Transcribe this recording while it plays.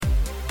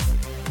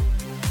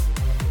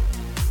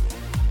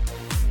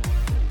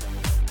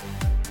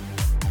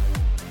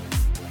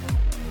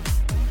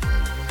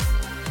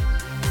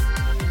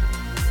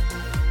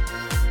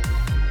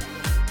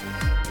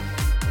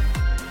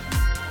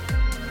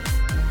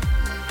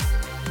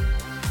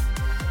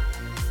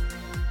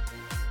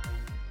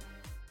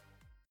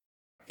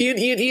Ian.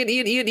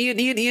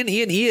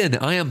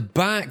 I am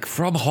back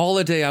from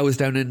holiday. I was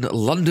down in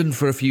London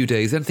for a few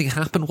days. Anything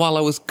happened while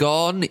I was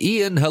gone?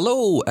 Ian,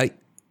 hello.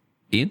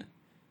 Ian?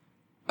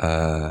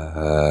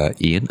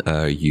 Ian,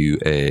 are you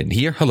in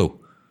here? Hello.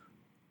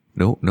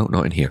 No,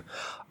 not in here.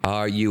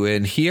 Are you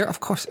in here? Of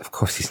course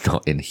he's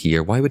not in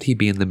here. Why would he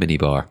be in the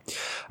minibar?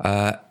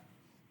 But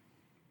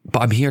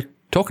I'm here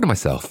talking to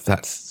myself.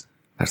 That's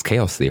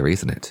chaos theory,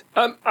 isn't it?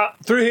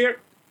 Through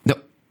here. No.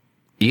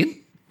 Ian?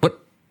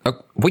 What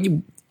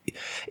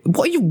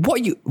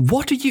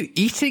are you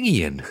eating,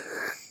 Ian?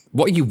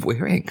 What are you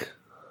wearing?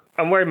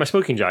 I'm wearing my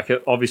smoking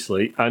jacket,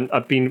 obviously, and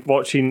I've been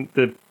watching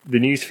the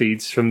news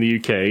feeds from the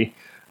UK,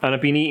 and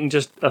I've been eating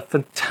just a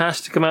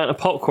fantastic amount of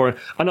popcorn.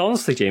 And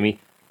honestly, Jamie,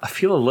 I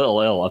feel a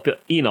little ill. I've been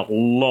eating a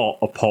lot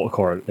of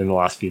popcorn in the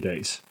last few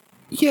days.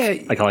 Yeah.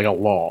 Like a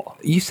lot.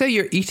 You say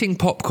you're eating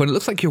popcorn. It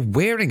looks like you're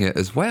wearing it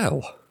as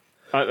well.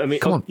 I mean,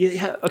 come on.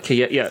 Yeah, okay,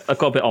 yeah. I've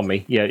got a bit on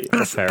me. Yeah,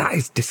 that's fair. That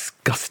is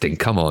disgusting.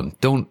 Come on.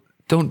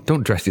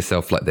 Don't dress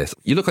yourself like this.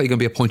 You look like you're going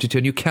to be appointed to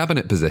a new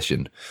cabinet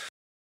position.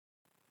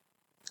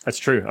 That's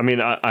true. I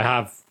mean, I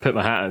have put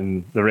my hat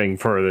in the ring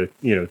for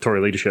the, Tory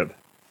leadership.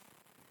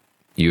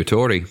 You a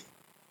Tory?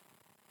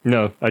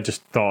 No, I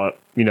just thought,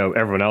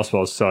 everyone else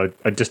was, so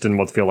I just didn't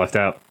want to feel left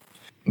out.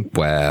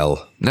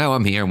 Well, now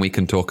I'm here and we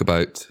can talk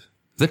about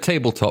the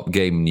tabletop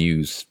game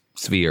news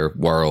sphere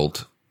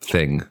world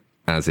thing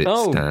as it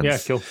stands. Yeah,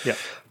 cool. Yeah.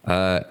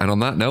 And on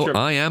that note, Sure.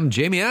 I am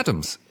Jamie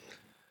Adams.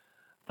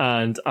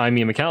 And I'm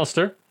Ian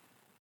McAllister.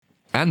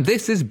 And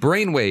this is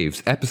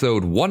Brainwaves,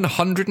 episode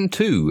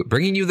 102,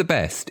 bringing you the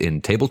best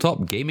in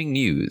tabletop gaming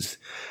news.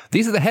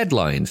 These are the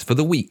headlines for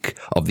the week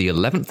of the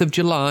 11th of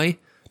July,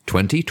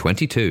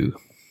 2022.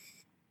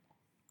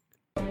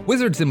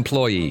 Wizards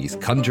employees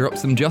conjure up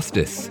some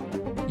justice.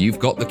 You've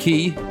got the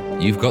key,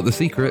 you've got the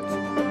secret,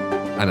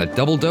 and a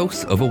double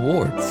dose of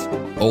awards.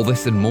 All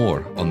this and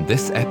more on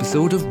this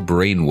episode of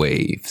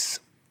Brainwaves.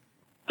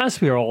 As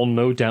we are all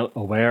no doubt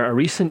aware, a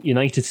recent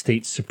United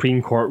States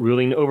Supreme Court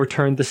ruling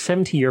overturned the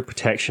 70-year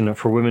protection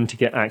for women to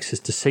get access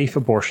to safe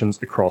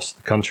abortions across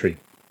the country.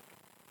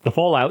 The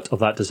fallout of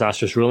that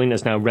disastrous ruling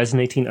is now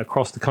resonating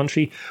across the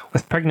country,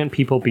 with pregnant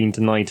people being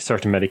denied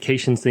certain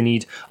medications they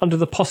need under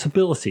the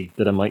possibility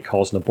that it might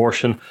cause an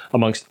abortion,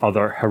 amongst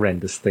other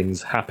horrendous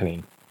things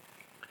happening.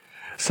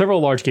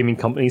 Several large gaming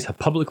companies have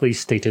publicly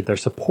stated their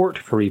support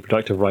for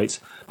reproductive rights,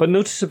 but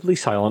noticeably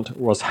silent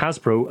was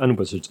Hasbro and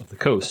Wizards of the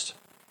Coast.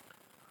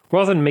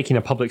 Rather than making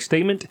a public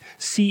statement,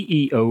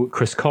 CEO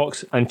Chris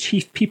Cox and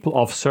Chief People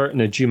Officer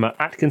Najuma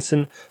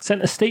Atkinson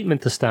sent a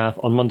statement to staff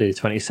on Monday the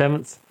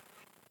 27th.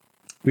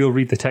 We will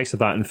read the text of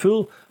that in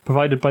full,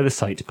 provided by the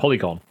site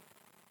Polygon.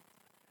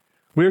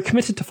 We are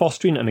committed to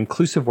fostering an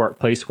inclusive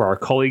workplace where our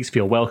colleagues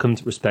feel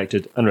welcomed,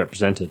 respected, and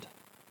represented.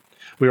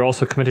 We are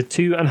also committed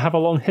to and have a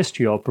long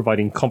history of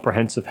providing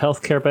comprehensive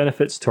healthcare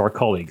benefits to our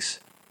colleagues.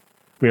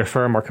 We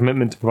affirm our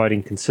commitment to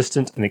providing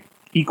consistent and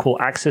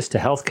equal access to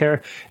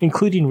healthcare,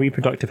 including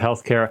reproductive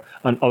healthcare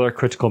and other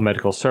critical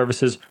medical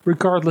services,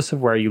 regardless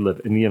of where you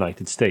live in the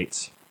United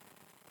States.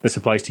 This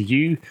applies to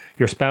you,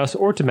 your spouse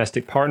or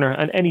domestic partner,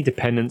 and any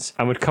dependents,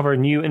 and would cover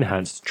new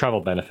enhanced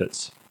travel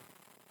benefits.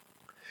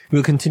 We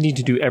will continue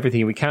to do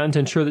everything we can to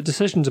ensure that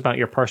decisions about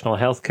your personal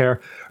healthcare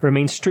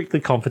remain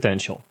strictly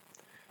confidential.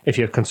 If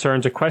you have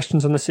concerns or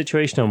questions on the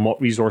situation and what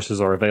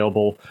resources are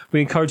available, we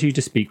encourage you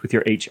to speak with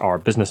your HR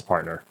business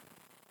partner.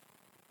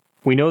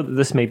 We know that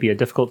this may be a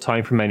difficult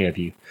time for many of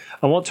you.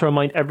 I want to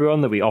remind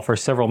everyone that we offer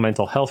several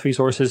mental health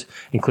resources,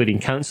 including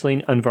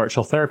counselling and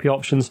virtual therapy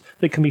options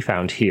that can be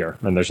found here,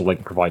 and there's a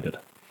link provided.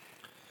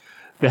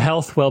 The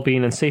health,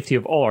 well-being and safety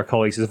of all our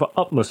colleagues is of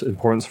utmost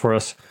importance for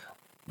us.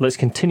 Let's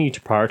continue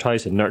to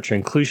prioritise and nurture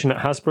inclusion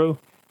at Hasbro.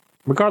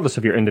 Regardless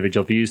of your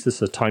individual views, this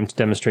is a time to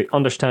demonstrate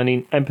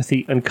understanding,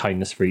 empathy and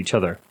kindness for each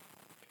other.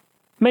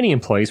 Many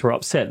employees were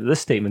upset that this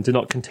statement did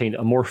not contain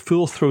a more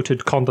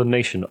full-throated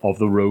condemnation of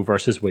the Roe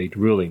v. Wade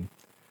ruling.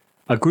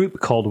 A group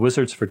called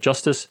Wizards for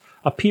Justice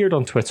appeared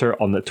on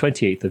Twitter on the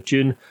 28th of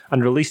June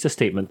and released a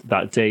statement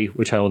that day,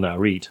 which I will now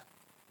read.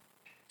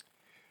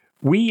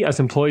 We, as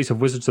employees of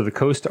Wizards of the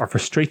Coast, are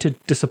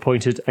frustrated,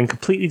 disappointed, and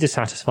completely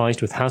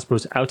dissatisfied with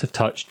Hasbro's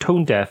out-of-touch,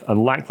 tone-deaf,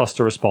 and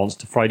lackluster response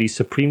to Friday's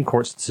Supreme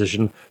Court's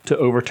decision to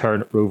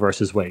overturn Roe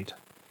v. Wade.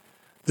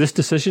 This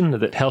decision,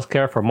 that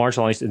healthcare for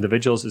marginalised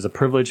individuals is a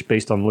privilege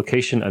based on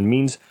location and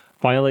means,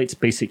 violates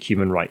basic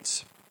human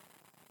rights.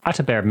 At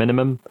a bare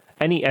minimum,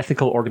 any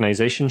ethical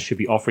organisation should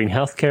be offering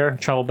healthcare,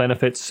 travel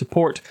benefits,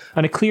 support,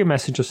 and a clear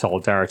message of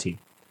solidarity.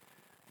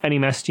 Any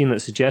messaging that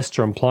suggests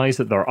or implies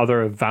that there are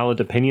other valid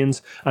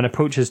opinions and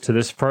approaches to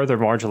this further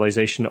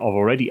marginalisation of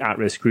already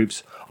at-risk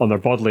groups on their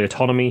bodily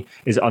autonomy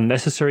is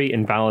unnecessary,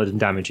 invalid,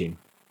 and damaging.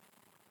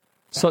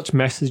 Such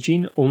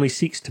messaging only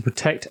seeks to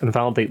protect and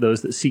validate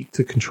those that seek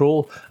to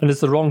control and is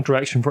the wrong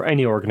direction for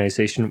any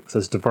organisation with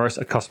as diverse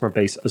a customer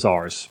base as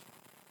ours.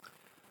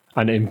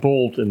 And in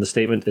bold in the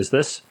statement is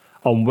this: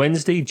 on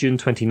Wednesday, June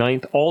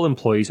 29th, all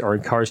employees are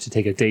encouraged to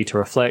take a day to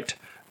reflect,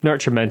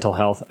 nurture mental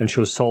health and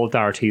show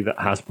solidarity that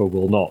Hasbro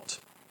will not.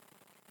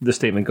 The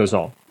statement goes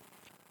on.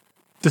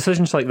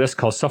 Decisions like this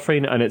cause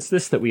suffering, and it's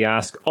this that we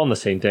ask on the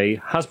same day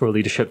Hasbro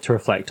leadership to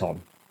reflect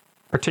on.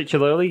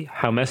 Particularly,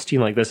 how messaging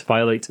like this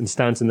violates and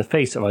stands in the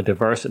face of a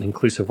diverse and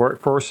inclusive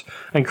workforce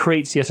and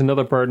creates yet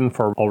another burden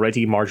for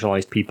already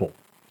marginalised people.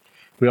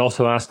 We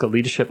also ask that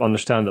leadership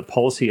understand that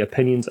policy,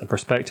 opinions, and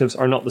perspectives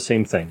are not the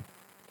same thing.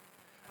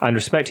 And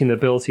respecting the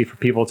ability for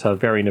people to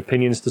have varying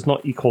opinions does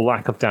not equal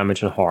lack of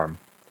damage and harm.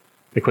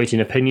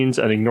 Equating opinions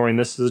and ignoring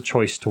this is a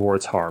choice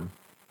towards harm.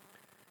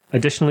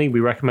 Additionally, we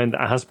recommend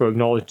that Hasbro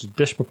acknowledge the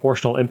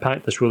disproportional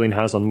impact this ruling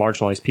has on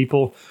marginalised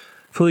people,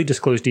 fully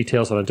disclose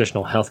details on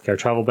additional healthcare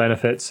travel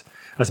benefits,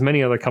 as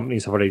many other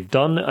companies have already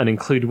done, and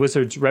include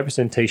Wizards'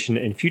 representation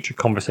in future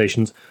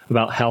conversations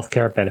about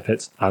healthcare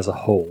benefits as a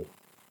whole.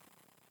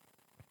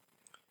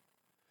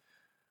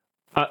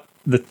 At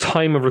the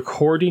time of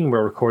recording,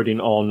 we're recording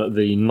on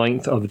the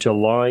 9th of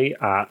July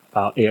at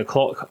about 8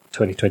 o'clock,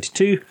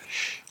 2022.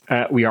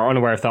 We are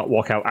unaware if that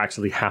walkout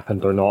actually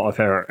happened or not, if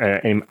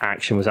any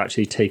action was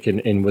actually taken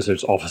in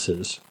Wizards'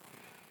 offices.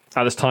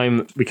 At this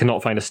time, we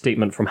cannot find a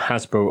statement from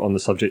Hasbro on the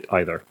subject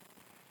either.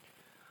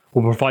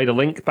 We'll provide a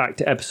link back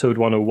to episode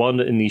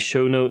 101 in the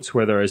show notes,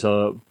 where there is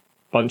a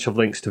bunch of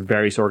links to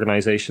various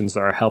organisations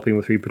that are helping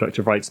with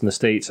reproductive rights in the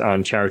States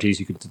and charities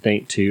you can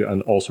donate to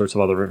and all sorts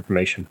of other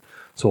information.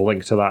 So we'll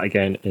link to that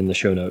again in the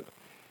show note.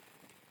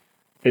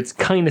 It's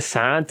kind of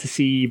sad to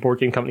see board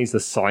game companies the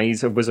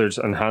size of Wizards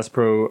and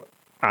Hasbro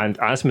and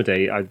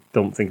Asmodee, I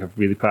don't think have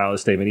really put out a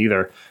statement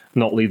either,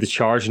 not lead the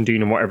charge in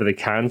doing whatever they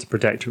can to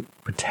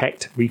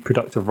protect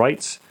reproductive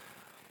rights.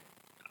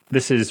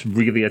 This is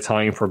really a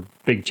time for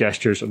big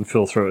gestures and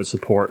full-throated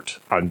support,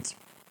 and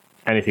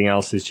anything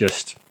else is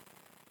just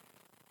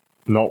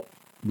not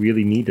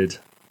really needed.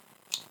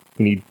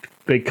 We need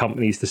big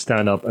companies to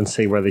stand up and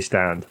say where they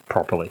stand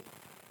properly.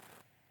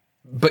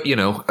 But,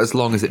 as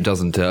long as it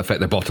doesn't affect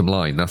their bottom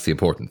line, that's the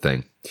important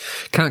thing.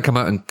 Can't come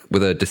out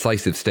with a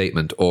decisive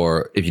statement,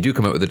 or if you do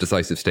come out with a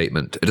decisive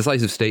statement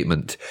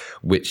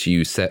which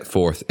you set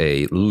forth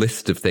a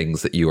list of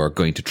things that you are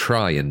going to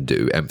try and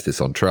do,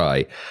 emphasis on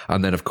try,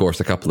 and then, of course,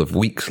 a couple of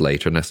weeks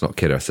later, and let's not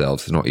kid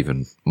ourselves, it's not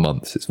even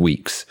months, it's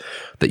weeks,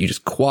 that you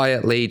just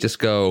quietly just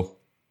go,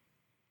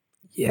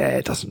 yeah,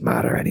 it doesn't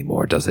matter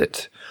anymore, does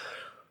it?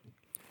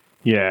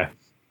 Yeah.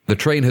 The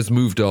train has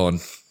moved on.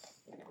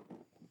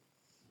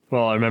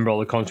 Well, I remember all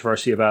the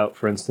controversy about,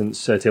 for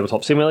instance,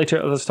 Tabletop Simulator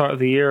at the start of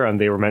the year, and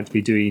they were meant to be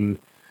doing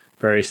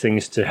various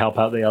things to help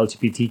out the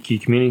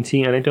LGBTQ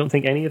community, and I don't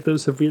think any of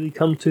those have really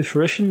come to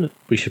fruition.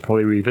 We should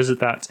probably revisit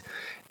that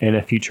in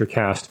a future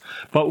cast.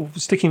 But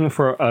sticking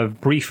for a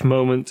brief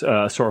moment,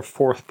 sort of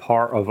fourth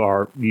part of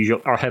our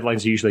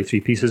headlines are usually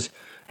 3 pieces.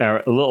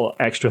 A little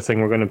extra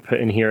thing we're going to put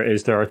in here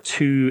is there are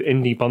 2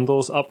 indie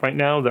bundles up right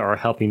now that are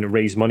helping to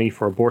raise money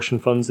for abortion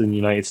funds in the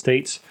United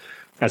States.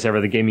 As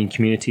ever, the gaming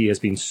community has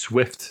been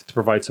swift to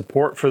provide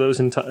support for those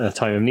in a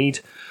time of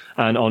need.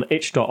 And on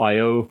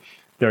itch.io,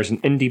 there's an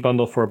indie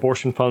bundle for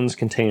abortion funds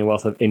containing a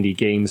wealth of indie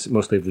games,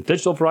 mostly of the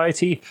digital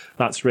variety.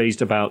 That's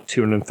raised about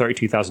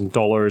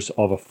 $232,000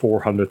 of a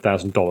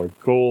 $400,000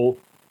 goal.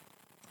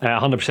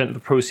 100% of the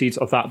proceeds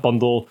of that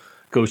bundle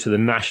go to the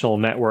National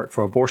Network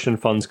for Abortion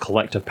Funds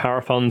Collective Power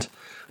Fund.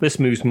 This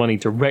moves money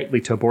directly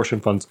to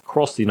abortion funds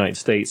across the United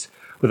States,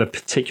 with a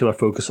particular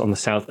focus on the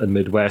South and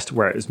Midwest,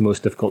 where it is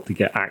most difficult to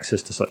get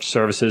access to such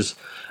services.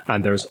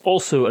 And there's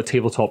also a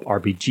tabletop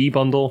RPG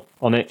bundle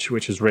on itch,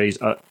 which has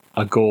raised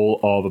a goal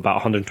of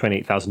about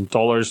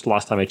 $128,000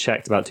 last time I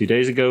checked, about 2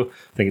 days ago.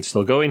 I think it's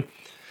still going.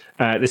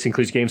 This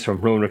includes games from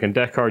Rowan Rick and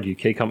Deckard,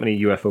 UK company,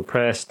 UFO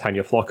Press,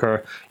 Tanya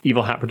Flocker.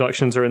 Evil Hat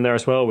Productions are in there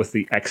as well, with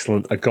the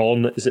excellent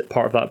Agon is it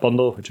part of that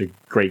bundle, which is a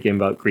great game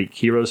about Greek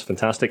heroes.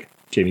 Fantastic.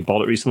 Jamie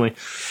bought it recently.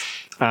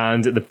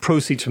 And the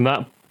proceeds from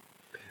that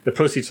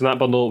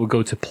bundle will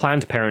go to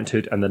Planned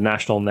Parenthood and the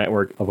National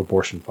Network of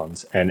Abortion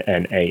Funds,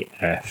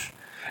 NNAF.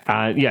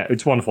 And yeah,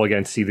 it's wonderful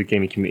again to see the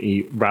gaming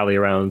community rally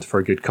around for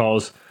a good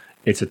cause.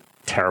 It's a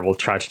terrible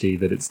tragedy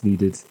that it's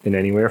needed in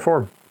any way or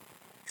form.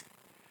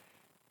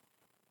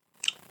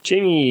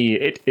 Jamie,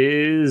 it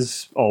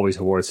is always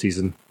award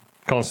season.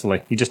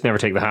 Constantly. You just never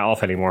take the hat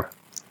off anymore.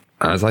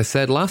 As I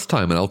said last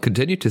time, and I'll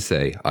continue to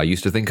say, I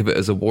used to think of it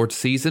as award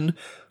season,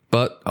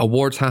 but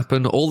awards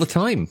happen all the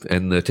time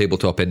in the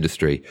tabletop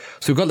industry.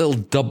 So we've got a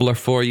little doubler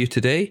for you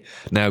today.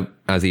 Now,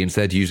 as Ian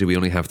said, usually we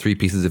only have 3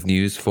 pieces of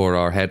news for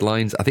our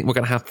headlines. I think we're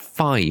going to have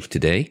 5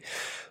 today.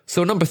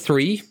 So number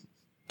 3,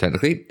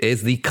 technically,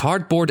 is the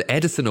Cardboard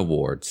Edison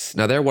Awards.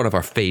 Now, they're one of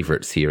our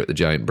favourites here at the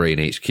Giant Brain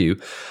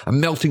HQ. A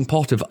melting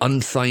pot of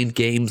unsigned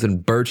games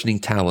and burgeoning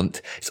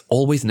talent. It's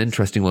always an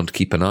interesting one to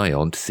keep an eye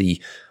on to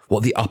see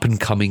what the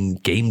up-and-coming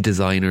game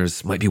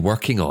designers might be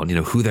working on,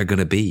 who they're going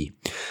to be.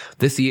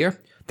 This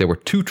year, there were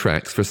 2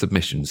 tracks for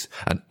submissions,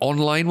 an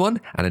online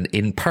one and an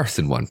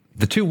in-person one.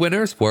 The 2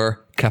 winners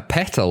were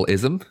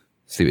Capitalism,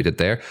 see what we did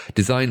there,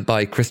 designed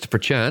by Christopher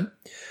Chan,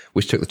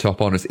 which took the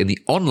top honours in the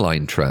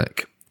online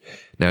track.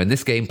 Now, in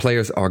this game,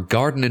 players are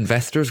garden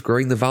investors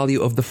growing the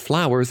value of the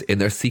flowers in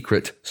their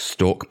secret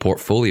stock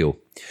portfolio.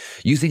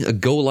 Using a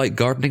Go-like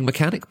gardening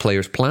mechanic,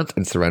 players plant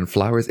and surround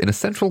flowers in a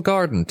central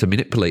garden to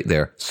manipulate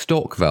their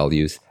stock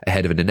values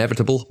ahead of an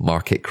inevitable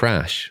market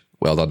crash.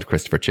 Well done,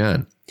 Christopher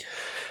Chan.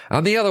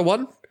 And the other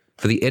one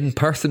for the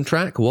in-person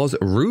track was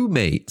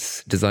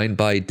Roommates, designed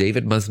by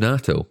David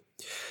Masnato.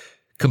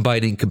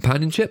 Combining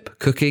companionship,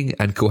 cooking,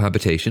 and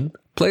cohabitation,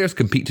 players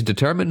compete to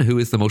determine who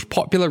is the most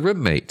popular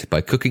roommate by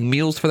cooking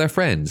meals for their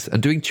friends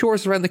and doing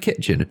chores around the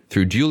kitchen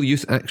through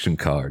dual-use action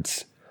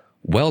cards.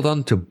 Well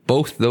done to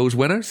both those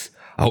winners.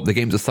 I hope the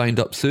games are signed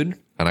up soon.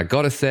 And I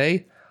gotta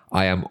say,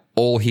 I am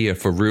all here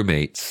for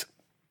Roommates.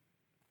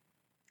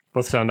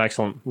 Both sound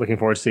excellent. Looking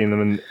forward to seeing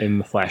them in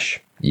the flesh.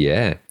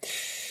 Yeah.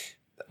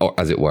 Or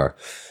as it were.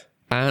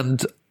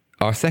 And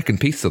our second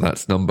piece, so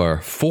that's number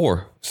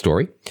 4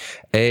 story,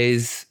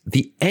 is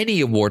the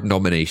ENnie Award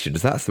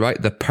nominations. That's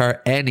right, the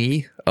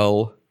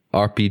Perennial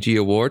RPG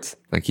Awards.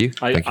 Thank you.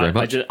 Thank you very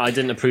much. I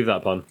didn't approve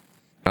that pun.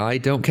 I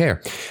don't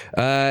care.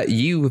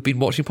 You have been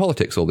watching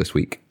politics all this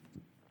week.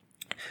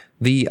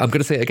 I'm going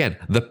to say it again.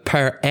 The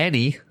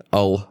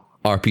Perennial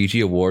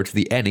RPG Awards,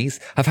 the ENnies,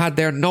 have had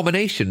their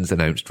nominations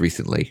announced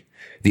recently.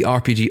 The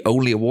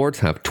RPG-only awards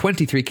have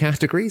 23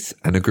 categories,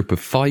 and a group of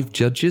 5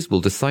 judges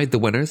will decide the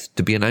winners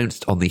to be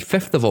announced on the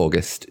 5th of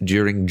August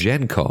during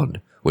Gen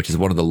Con, which is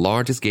one of the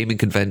largest gaming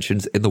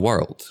conventions in the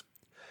world.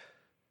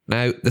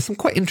 Now, there's some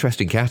quite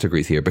interesting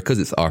categories here because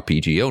it's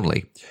RPG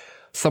only.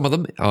 Some of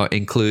them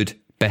include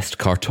Best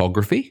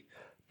Cartography,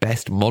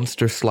 Best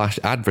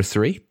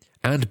Monster/Adversary,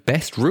 and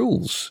Best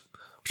Rules,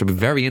 which I'll be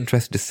very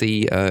interested to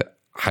see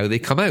how they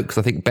come out, because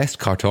I think Best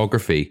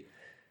Cartography,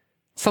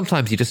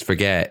 sometimes you just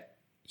forget,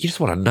 you just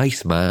want a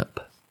nice map.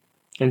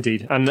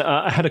 Indeed. And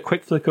I had a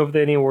quick flick over the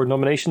ENnie Award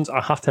nominations.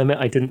 I have to admit,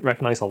 I didn't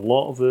recognise a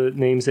lot of the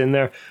names in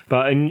there,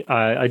 but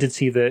I did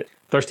see that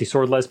Thirsty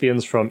Sword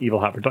Lesbians from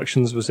Evil Hat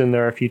Productions was in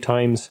there a few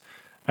times.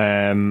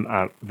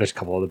 There's a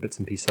couple other bits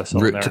and pieces I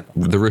saw in there.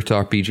 The Root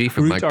RPG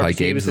from Magpie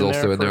Games is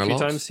also in there a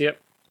lot. Times,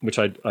 yep. Which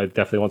I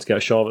definitely want to get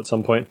a shot of at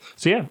some point.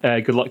 So yeah,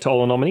 good luck to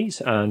all the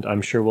nominees, and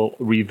I'm sure we'll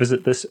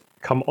revisit this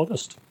come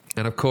August.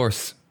 And of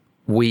course,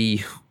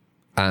 we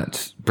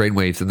at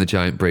Brainwaves and the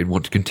Giant Brain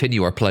want to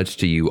continue our pledge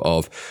to you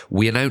of,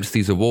 we announce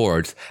these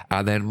awards,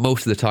 and then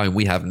most of the time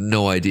we have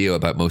no idea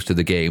about most of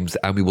the games,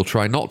 and we will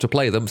try not to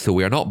play them, so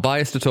we are not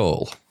biased at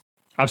all.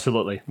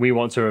 Absolutely. We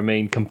want to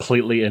remain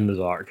completely in the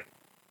dark,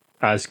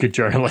 as good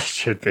journalists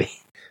should be.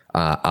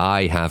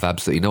 I have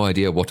absolutely no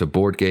idea what a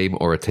board game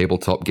or a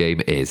tabletop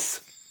game is.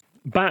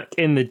 Back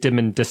in the dim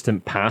and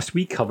distant past,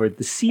 we covered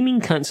the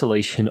seeming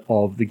cancellation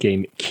of the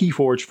game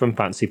Keyforge from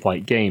Fantasy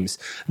Flight Games.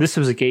 This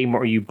was a game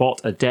where you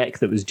bought a deck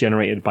that was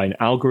generated by an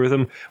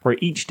algorithm, where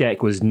each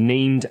deck was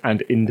named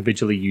and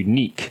individually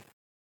unique.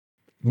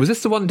 Was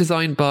this the one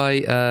designed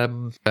by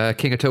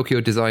King of Tokyo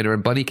designer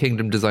and Bunny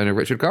Kingdom designer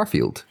Richard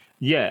Garfield?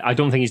 Yeah, I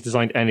don't think he's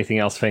designed anything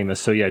else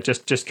famous. So yeah,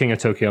 just King of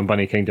Tokyo and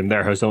Bunny Kingdom.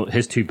 They're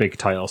his 2 big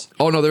titles.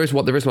 Oh no, there is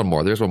one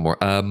more.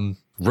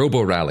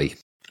 Robo Rally.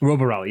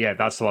 Robo Rally, yeah,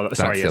 that's the one.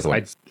 Sorry, yes,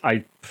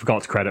 I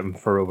forgot to credit him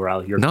for Robo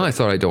Rally. No, it's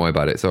all right. Don't worry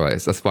about it. It's all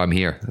right. That's why I'm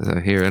here.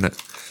 I'm here,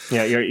 innit?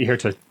 Yeah, you're here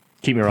to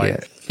keep me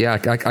right. Yeah,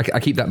 I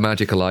keep that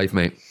magic alive,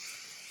 mate.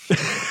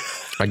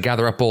 I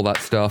gather up all that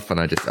stuff and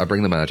I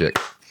bring the magic.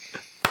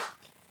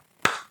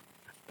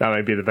 That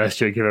might be the best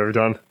joke you've ever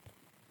done.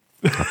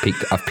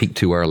 I've peaked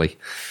too early.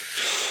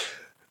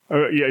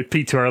 Yeah,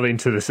 peaked too early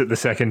into the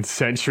 2nd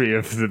century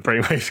of the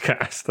Brainwaves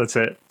cast. That's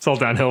it. It's all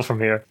downhill from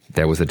here.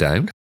 There was a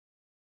down.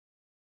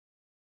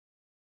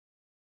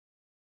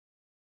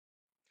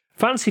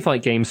 Fantasy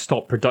Flight Games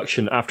stopped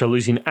production after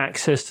losing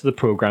access to the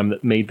program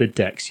that made the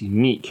decks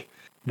unique.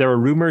 There were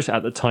rumours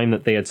at the time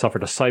that they had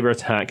suffered a cyber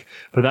attack,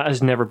 but that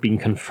has never been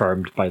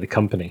confirmed by the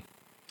company.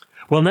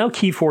 Well, now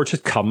Keyforge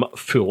has come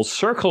full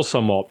circle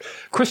somewhat.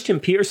 Christian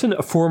Peterson,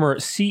 a former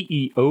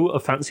CEO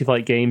of Fantasy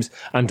Flight Games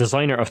and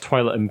designer of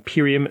Twilight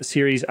Imperium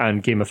series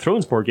and Game of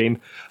Thrones board game,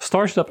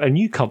 started up a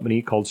new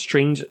company called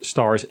Strange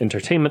Stars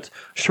Entertainment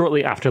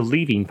shortly after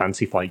leaving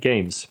Fantasy Flight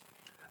Games.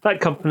 That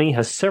company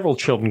has several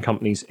children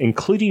companies,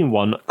 including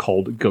one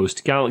called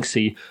Ghost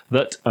Galaxy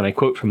that, and I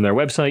quote from their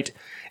website,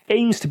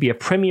 aims to be a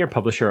premier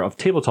publisher of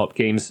tabletop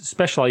games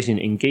specialising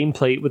in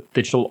gameplay with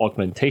digital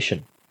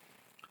augmentation.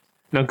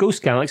 Now,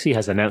 Ghost Galaxy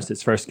has announced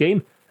its first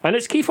game, and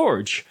it's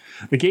Keyforge.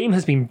 The game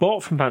has been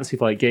bought from Fantasy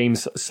Flight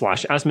Games /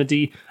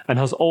 Asmodee and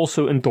has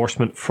also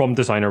endorsement from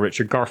designer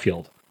Richard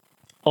Garfield.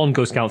 On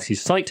Ghost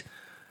Galaxy's site,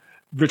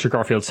 Richard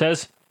Garfield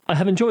says, "I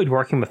have enjoyed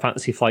working with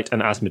Fantasy Flight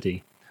and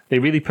Asmodee. They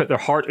really put their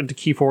heart into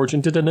Keyforge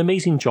and did an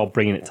amazing job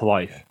bringing it to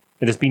life.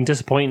 It has been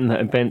disappointing that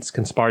events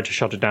conspired to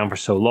shut it down for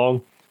so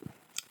long.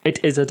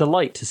 It is a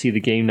delight to see the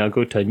game now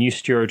go to a new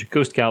steward,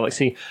 Ghost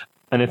Galaxy,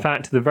 and in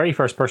fact, the very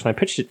first person I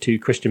pitched it to,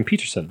 Christian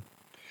Peterson.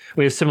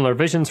 We have similar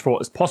visions for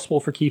what is possible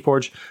for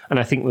Keyforge, and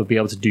I think we'll be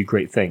able to do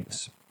great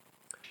things."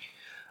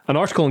 An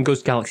article on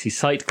Ghost Galaxy's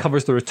site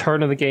covers the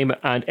return of the game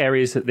and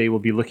areas that they will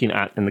be looking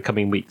at in the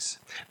coming weeks.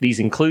 These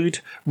include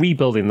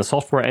rebuilding the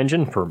software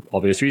engine, for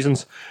obvious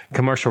reasons,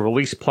 commercial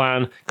release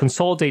plan,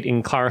 consolidating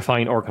and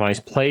clarifying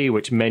organised play,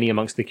 which many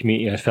amongst the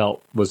community I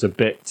felt was a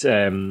bit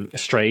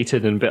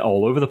striated and a bit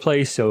all over the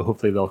place, so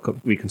hopefully they'll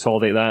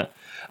reconsolidate that.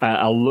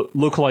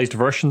 Localised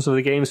versions of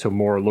the game, so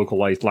more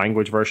localised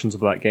language versions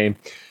of that game.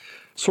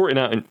 Sorting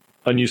out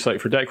a new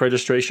site for deck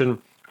registration,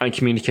 and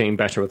communicating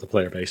better with the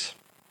player base.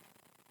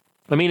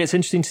 I mean, it's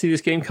interesting to see this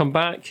game come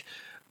back.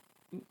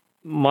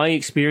 My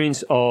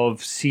experience of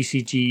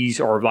CCGs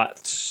or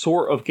that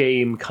sort of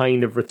game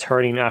kind of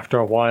returning after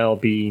a while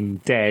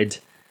being dead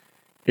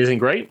isn't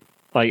great.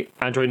 Like,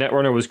 Android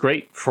Netrunner was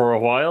great for a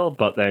while,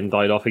 but then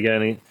died off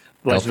again.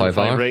 Legend of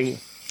the Five Rings.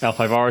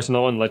 L5R is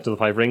another one, Legend of the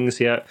Five Rings,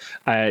 yeah.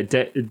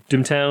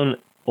 Doomtown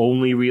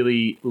only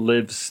really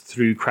lives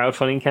through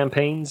crowdfunding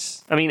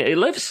campaigns. I mean, it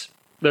lives.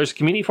 There's a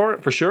community for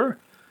it, for sure.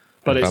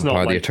 But it's not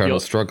like the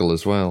Eternal Struggle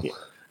as well. Yeah.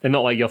 And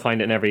not like you'll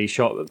find it in every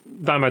shop.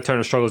 Vampire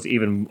Eternal Struggle is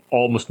even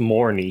almost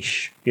more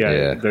niche.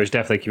 Yeah, there's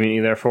definitely a community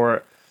there for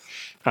it.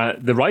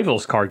 The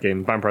Rivals card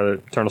game, Vampire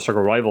Eternal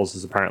Struggle Rivals,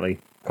 is apparently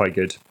quite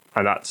good,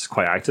 and that's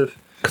quite active.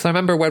 Because I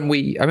remember when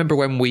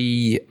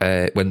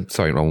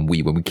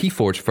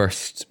Keyforge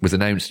first was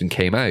announced and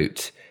came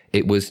out,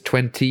 it was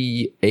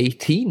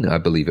 2018, I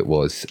believe it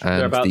was,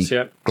 and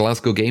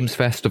Glasgow Games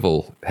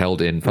Festival held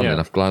in, funnily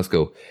enough,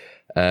 Glasgow.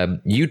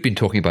 You'd been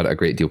talking about it a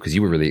great deal because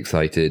you were really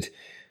excited.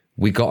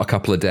 We got a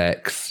couple of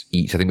decks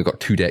each. I think we got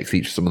 2 decks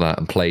each, some of that,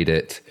 and played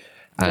it.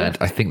 And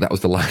I think that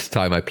was the last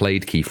time I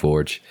played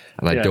Keyforge.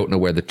 And I don't know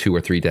where the 2 or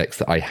 3 decks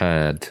that I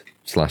had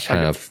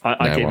 /have.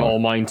 I gave all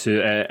mine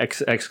to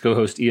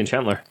ex-co-host Ian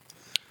Chandler.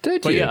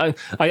 Did but you? Yeah,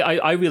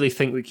 I really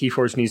think that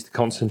Keyforge needs to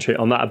concentrate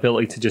on that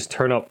ability to just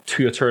turn up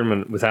to a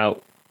tournament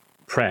without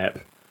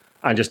prep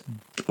and just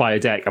buy a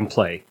deck and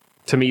play.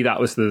 To me, that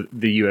was the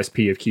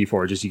USP of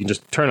Keyforge, is you can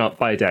just turn up,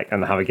 buy a deck,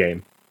 and have a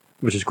game,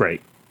 which is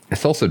great.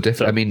 It's also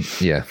different. I mean,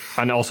 yeah.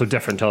 And also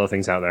different to other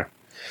things out there.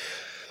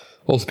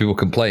 Also, people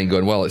complain,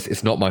 going, well,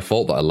 it's not my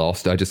fault that I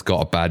lost. I just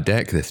got a bad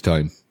deck this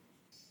time.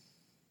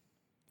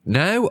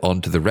 Now, on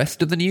to the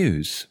rest of the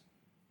news.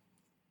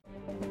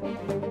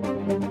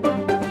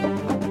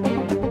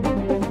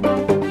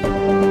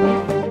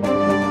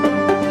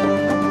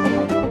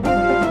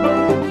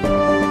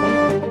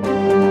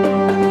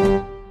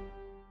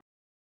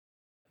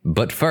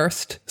 But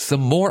first, some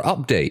more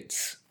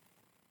updates.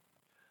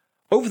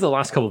 Over the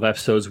last couple of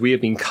episodes, we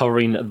have been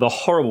covering the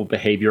horrible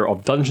behaviour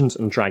of Dungeons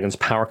 & Dragons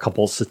power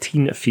couple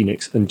Satine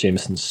Phoenix and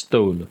Jameson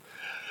Stone.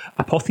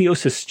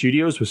 Apotheosis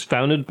Studios was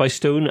founded by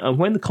Stone, and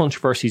when the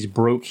controversies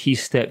broke, he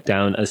stepped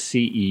down as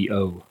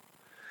CEO.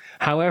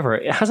 However,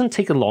 it hasn't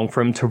taken long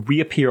for him to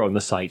reappear on the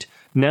site,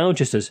 now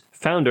just as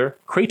founder,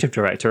 creative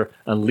director,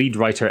 and lead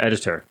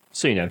writer-editor.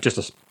 So, just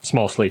a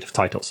small slate of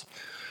titles.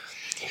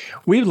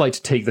 We would like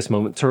to take this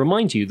moment to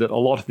remind you that a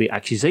lot of the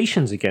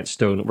accusations against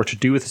Stone were to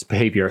do with his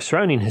behaviour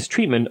surrounding his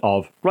treatment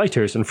of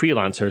writers and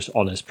freelancers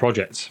on his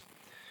projects.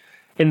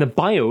 In the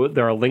bio,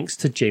 there are links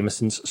to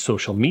Jameson's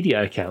social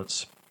media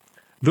accounts.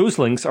 Those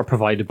links are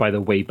provided by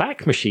the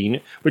Wayback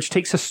Machine, which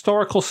takes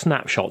historical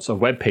snapshots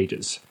of web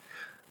pages.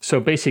 So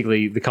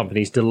basically, the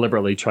company's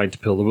deliberately trying to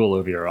pull the wool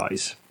over your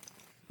eyes.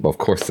 Well, of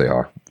course they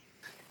are.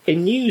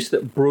 In news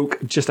that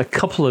broke just a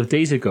couple of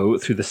days ago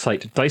through the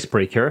site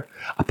Dicebreaker,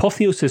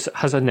 Apotheosis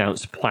has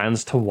announced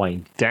plans to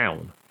wind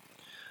down.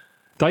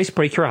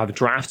 Dicebreaker have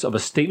drafts of a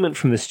statement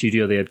from the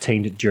studio they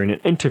obtained during an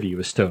interview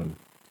with Stone.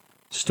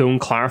 Stone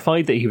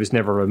clarified that he was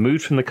never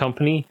removed from the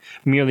company,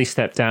 merely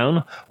stepped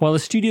down, while the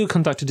studio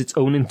conducted its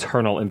own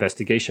internal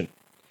investigation.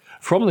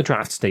 From the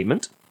draft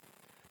statement,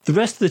 the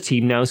rest of the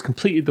team now has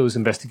completed those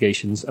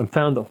investigations and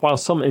found that while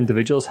some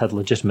individuals had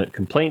legitimate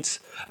complaints,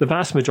 the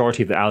vast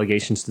majority of the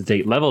allegations to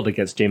date levelled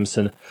against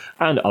Jameson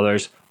and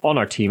others on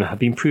our team have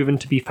been proven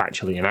to be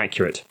factually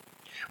inaccurate.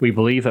 We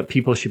believe that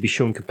people should be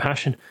shown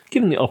compassion,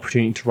 given the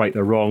opportunity to right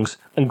their wrongs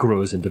and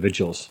grow as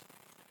individuals.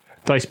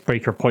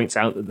 Dicebreaker points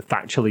out that the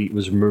factually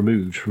was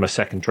removed from a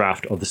second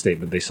draft of the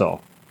statement they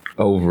saw.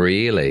 Oh,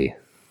 really?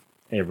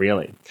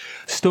 Really.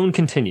 Stone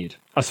continued.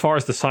 As far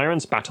as the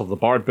Sirens Battle of the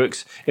Bard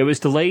books, it was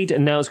delayed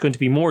and now it's going to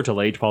be more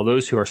delayed while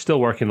those who are still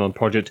working on the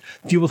project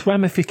deal with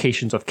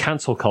ramifications of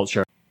cancel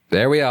culture.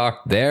 There we are.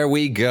 There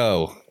we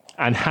go.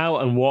 And how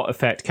and what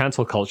effect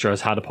cancel culture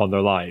has had upon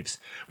their lives.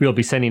 We will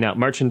be sending out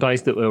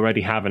merchandise that we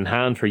already have in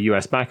hand for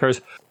US backers.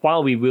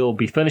 While we will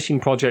be finishing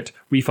project,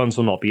 refunds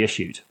will not be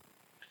issued.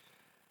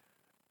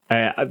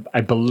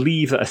 I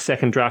believe that a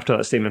second draft of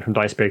that statement from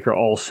Dicebreaker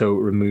also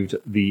removed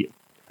the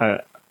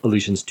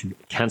allusions to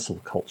cancel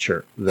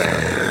culture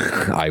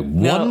there. I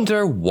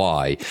wonder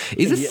why.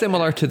 Is this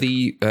similar to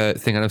the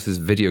thing, I know this is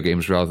video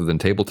games rather than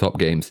tabletop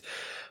games,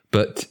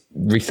 but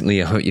recently,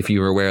 if you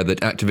were aware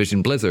that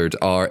Activision Blizzard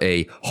are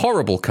a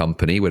horrible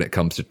company when it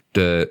comes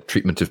to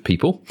treatment of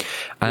people,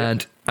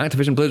 and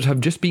Activision Blizzard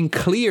have just been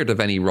cleared of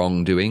any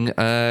wrongdoing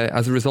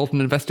as a result of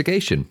an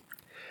investigation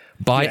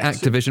by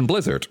Activision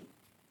Blizzard.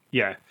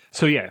 Yeah.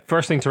 So yeah,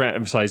 first thing to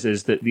emphasize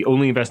is that the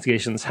only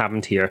investigation that's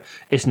happened here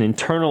is an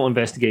internal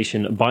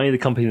investigation by the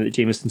company that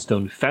Jameson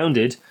Stone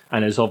founded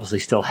and is obviously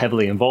still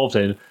heavily involved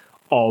in,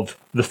 of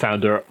the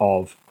founder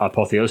of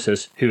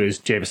Apotheosis, who is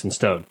Jameson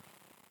Stone.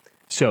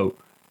 So,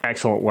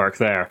 excellent work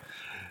there.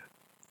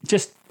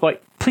 Just,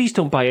 please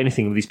don't buy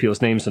anything with these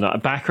people's names on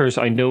it. Backers,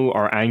 I know,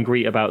 are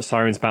angry about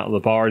Sirens Battle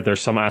of the Bard. There's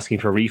some asking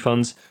for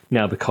refunds.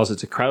 Now, because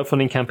it's a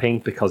crowdfunding campaign,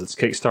 because it's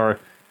Kickstarter,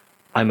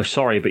 I'm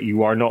sorry, but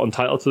you are not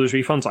entitled to those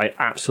refunds. I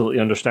absolutely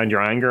understand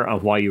your anger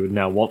and why you would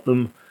now want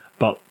them,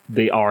 but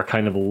they are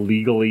kind of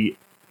legally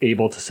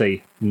able to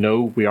say,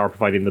 no, we are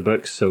providing the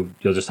books, so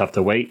you'll just have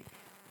to wait.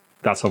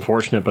 That's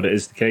unfortunate, but it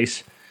is the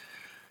case.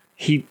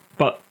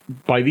 But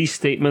by these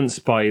statements,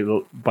 by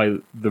the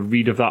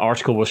read of that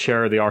article, we'll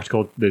share the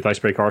article, the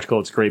Dicebreaker article.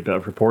 It's a great bit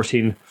of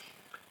reporting.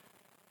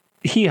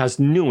 He has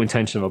no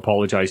intention of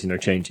apologizing or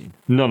changing.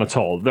 None at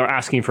all. They're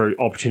asking for an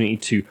opportunity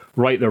to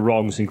right their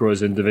wrongs and grow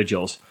as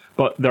individuals.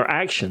 But their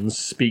actions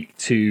speak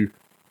to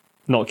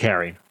not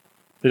caring.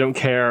 They don't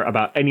care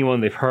about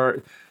anyone they've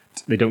hurt.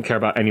 They don't care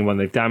about anyone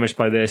they've damaged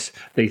by this.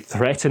 They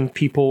threaten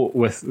people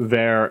with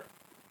their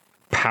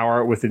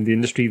power within the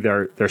industry,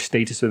 their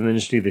status within the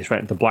industry. They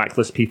threaten to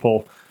blacklist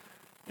people.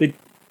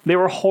 They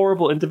were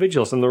horrible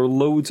individuals, and there are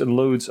loads and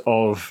loads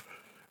of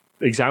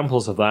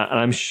examples of that, and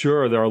I'm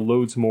sure there are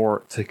loads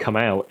more to come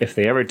out if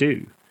they ever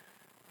do.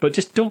 But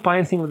just don't buy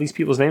anything with these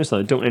people's names on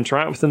it. Don't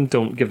interact with them.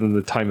 Don't give them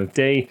the time of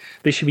day.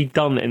 They should be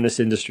done in this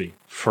industry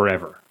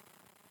forever.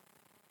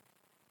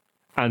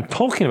 And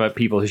talking about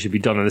people who should be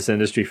done in this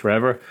industry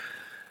forever,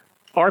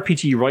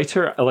 RPG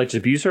writer, alleged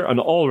abuser, and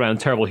all-around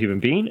terrible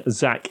human being,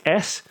 Zach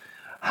S.,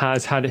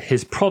 has had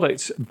his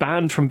products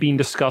banned from being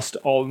discussed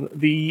on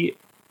the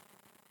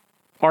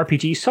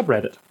RPG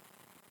subreddit.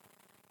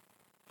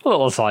 A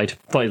little aside,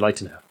 thought you'd like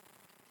to know.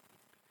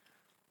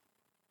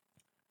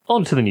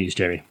 On to the news,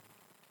 Jamie.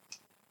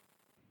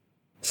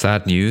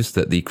 Sad news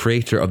that the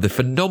creator of the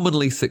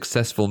phenomenally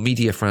successful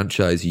media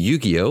franchise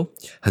Yu-Gi-Oh!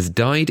 Has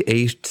died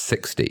aged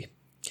 60.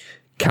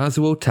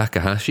 Kazuo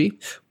Takahashi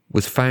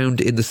was found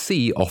in the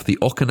sea off the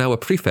Okinawa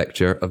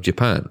prefecture of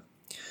Japan.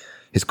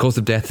 His cause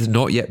of death has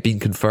not yet been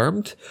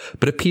confirmed,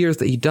 but appears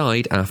that he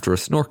died after a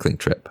snorkeling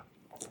trip.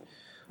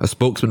 A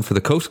spokesman for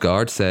the Coast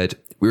Guard said,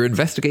 "We're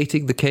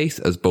investigating the case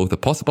as both a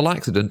possible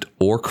accident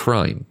or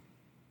crime."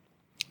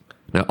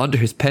 Now, under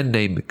his pen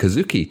name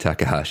Kazuki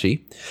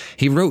Takahashi,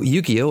 he wrote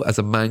Yu-Gi-Oh! As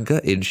a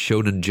manga in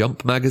Shonen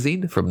Jump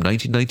magazine from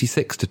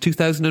 1996 to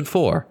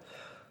 2004.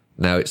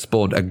 Now, it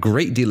spawned a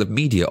great deal of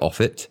media off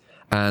it,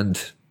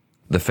 and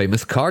the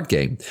famous card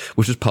game,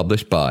 which was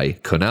published by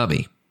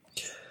Konami.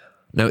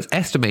 Now, it's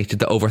estimated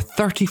that over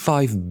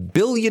 35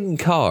 billion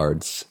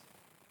cards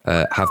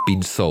have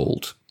been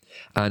sold.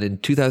 And in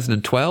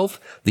 2012,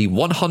 the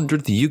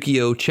 100th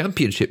Yu-Gi-Oh!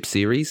 Championship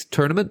Series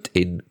tournament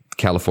in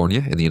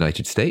California, in the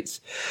United States,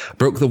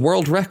 broke the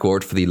world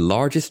record for the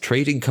largest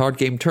trading card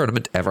game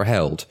tournament ever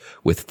held,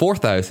 with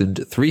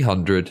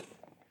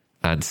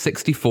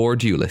 4,364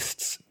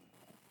 duelists.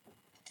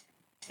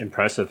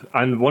 Impressive.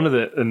 And one of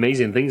the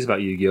amazing things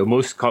about Yu-Gi-Oh!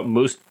 Most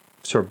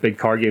sort of big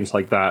card games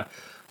like that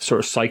sort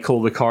of cycle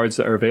the cards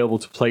that are available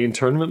to play in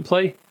tournament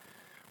play.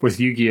 With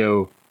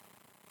Yu-Gi-Oh!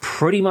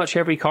 Pretty much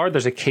every card,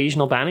 there's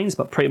occasional bannings,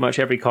 but pretty much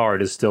every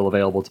card is still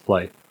available to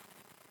play.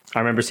 I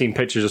remember seeing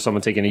pictures of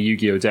someone taking a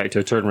Yu-Gi-Oh! Deck to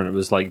a tournament. It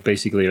was like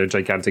basically a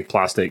gigantic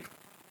plastic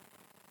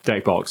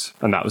deck box,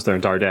 and that was their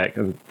entire deck,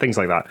 and things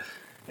like that.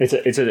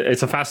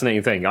 It's a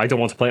fascinating thing. I don't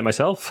want to play it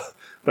myself,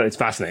 but it's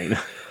fascinating.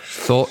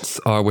 Thoughts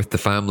are with the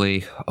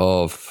family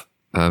of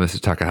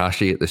Mr.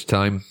 Takahashi at this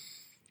time,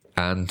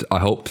 and I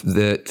hope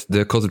that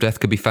the cause of death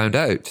could be found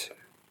out.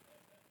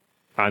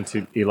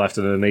 And he left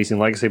an amazing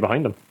legacy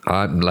behind him.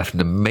 Left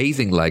an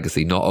amazing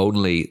legacy, not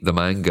only the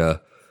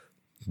manga,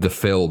 the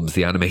films,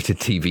 the animated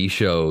TV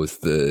shows,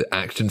 the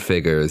action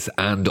figures,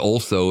 and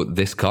also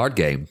this card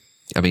game.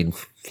 I mean,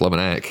 flippin'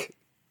 heck.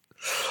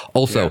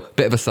 Also,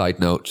 bit of a side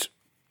note,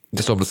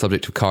 just on the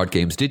subject of card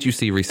games, did you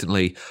see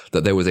recently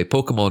that there was a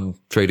Pokemon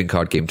trading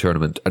card game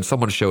tournament and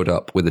someone showed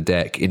up with a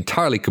deck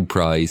entirely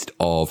comprised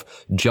of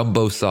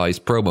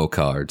jumbo-sized promo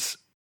cards?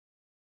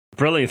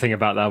 Brilliant thing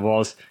about that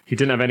was he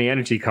didn't have any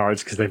energy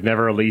cards because they've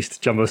never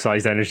released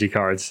jumbo-sized energy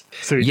cards.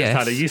 So he just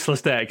had a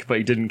useless deck, but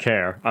he didn't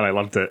care, and I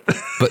loved it.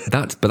 But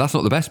that's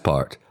not the best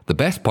part. The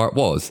best part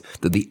was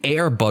that the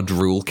Airbud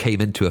rule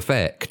came into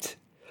effect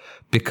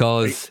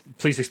because...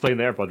 Please explain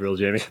the Airbud rule,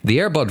 Jamie. The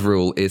Airbud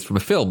rule is from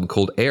a film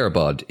called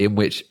Airbud, in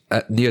which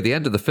near the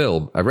end of the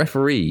film, a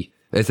referee...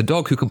 There's a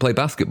dog who can play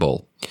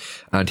basketball,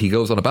 and he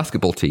goes on a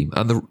basketball team,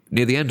 and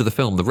near the end of the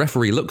film, the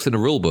referee looks in a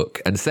rule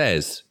book and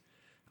says...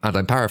 And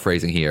I'm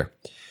paraphrasing here.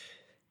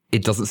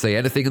 It doesn't say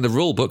anything in the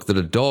rule book that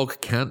a dog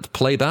can't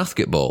play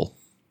basketball.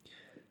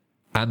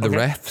 And the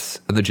refs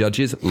and the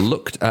judges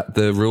looked at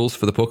the rules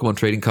for the Pokemon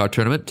trading card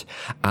tournament,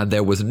 and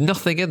there was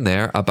nothing in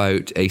there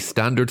about a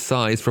standard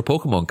size for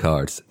Pokemon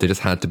cards. They just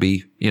had to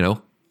be,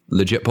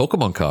 legit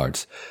Pokemon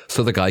cards.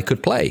 So the guy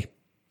could play.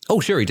 Oh,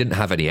 sure, he didn't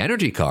have any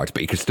energy cards, but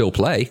he could still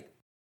play.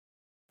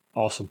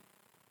 Awesome.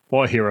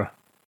 What a hero.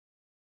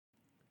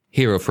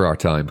 Hero for our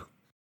time.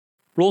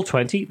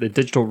 Roll20, the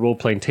digital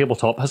role-playing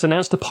tabletop, has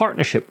announced a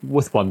partnership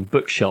with One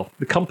Bookshelf,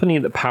 the company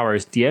that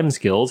powers DM's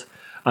Guild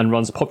and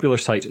runs popular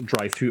site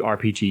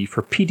DriveThruRPG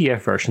for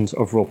PDF versions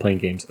of role-playing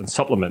games and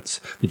supplements.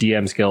 The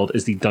DM's Guild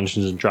is the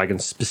Dungeons &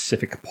 Dragons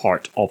specific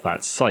part of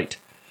that site.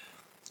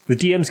 The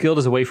DM's Guild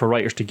is a way for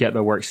writers to get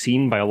their work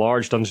seen by a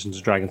large Dungeons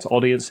 & Dragons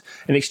audience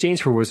in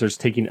exchange for Wizards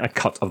taking a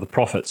cut of the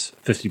profits,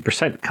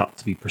 50% cut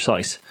to be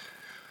precise.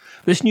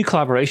 This new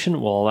collaboration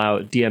will allow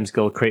DM's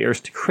Guild creators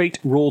to create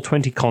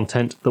Roll20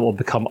 content that will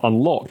become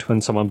unlocked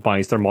when someone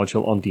buys their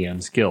module on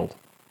DM's Guild.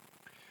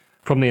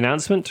 From the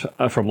announcement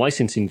from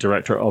licensing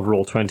director of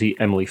Roll20,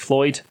 Emily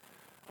Floyd,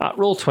 at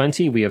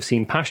Roll20 we have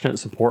seen passionate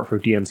support for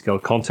DM's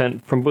Guild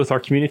content from both our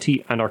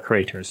community and our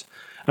creators,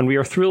 and we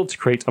are thrilled to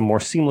create a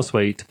more seamless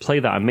way to play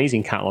that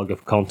amazing catalogue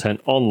of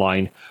content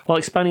online while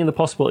expanding the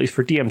possibilities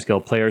for DM's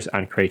Guild players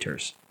and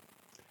creators.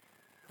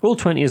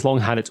 Roll20 has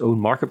long had its own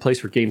marketplace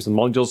for games and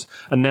modules,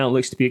 and now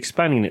looks to be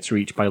expanding its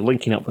reach by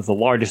linking up with the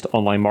largest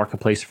online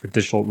marketplace for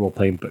digital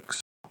role-playing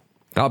books.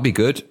 That'd be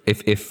good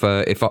if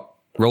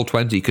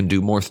Roll20 can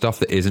do more stuff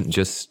that isn't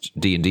just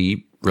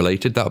D&D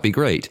related. That would be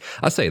great.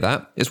 I say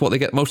that it's what they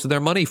get most of their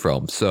money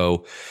from.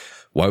 So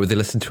why would they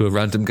listen to a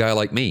random guy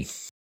like me?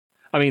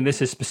 I mean,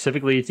 this is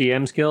specifically a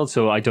DM's Guild,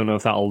 so I don't know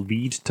if that'll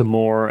lead to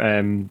more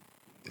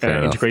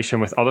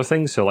integration with other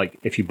things. So, like,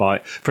 if you buy,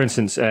 for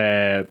instance,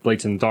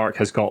 Blades in the Dark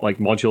has got like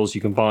modules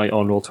you can buy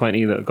on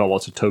Roll20 that have got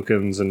lots of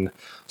tokens and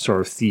sort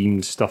of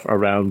themed stuff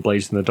around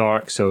Blades in the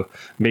Dark. So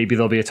maybe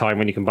there'll be a time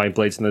when you can buy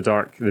Blades in the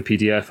Dark, the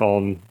PDF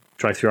on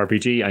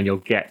DriveThruRPG, and you'll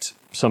get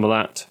some of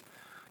that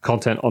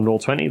content on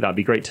Roll20. That'd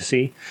be great to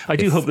see. I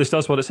do hope this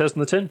does what it says in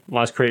the tin,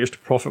 allows creators to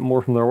profit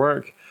more from their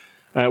work.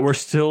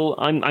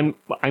 I'm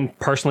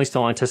personally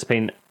still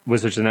anticipating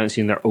Wizards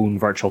announcing their own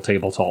virtual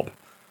tabletop.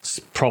 It's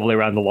probably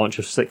around the launch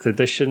of 6th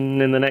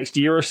edition in the next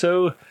year or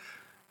so,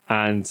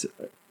 and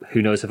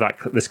who knows if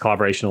this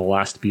collaboration will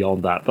last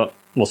beyond that, but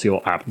we'll see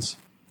what happens.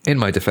 In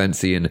my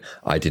defense, Ian,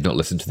 I did not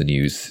listen to the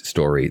news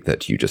story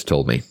that you just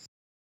told me.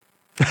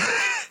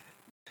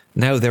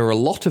 Now, there are a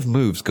lot of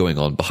moves going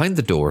on behind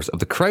the doors of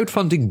the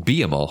crowdfunding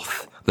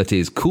behemoth that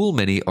is Cool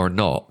Mini or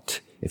Not.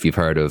 If you've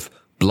heard of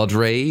Blood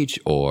Rage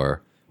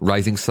or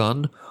Rising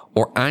Sun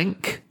or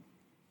Ankh,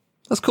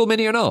 that's Cool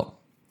Mini or Not.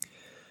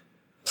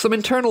 Some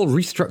internal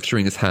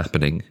restructuring is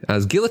happening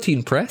as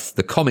Guillotine Press,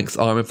 the comics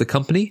arm of the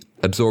company,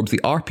 absorbs the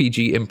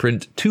RPG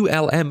imprint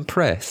 2LM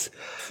Press.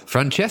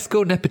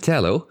 Francesco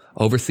Nepitello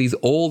oversees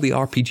all the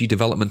RPG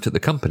development at the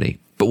company,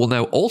 but will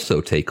now also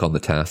take on the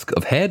task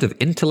of head of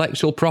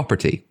intellectual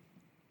property.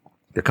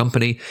 The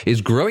company is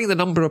growing the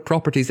number of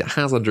properties it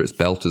has under its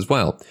belt as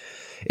well.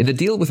 In a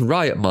deal with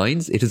Riot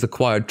Minds, it has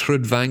acquired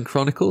Trudvang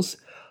Chronicles,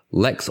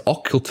 Lex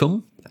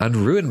Occultum, and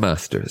Ruin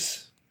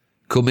Masters.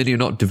 Cool Mini or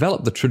Not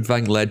developed the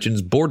Trudvang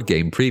Legends board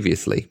game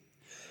previously.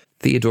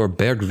 Theodore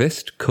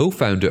Bergvist,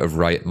 co-founder of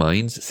Riot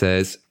Minds,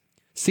 says,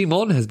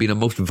 Simon has been a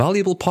most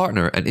valuable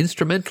partner and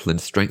instrumental in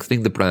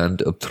strengthening the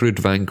brand of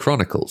Trudvang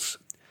Chronicles.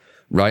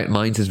 Riot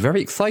Minds is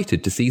very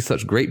excited to see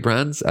such great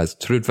brands as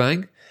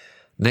Trudvang,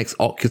 Lex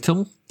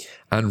Occultum,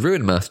 and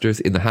Ruin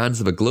Masters in the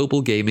hands of a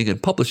global gaming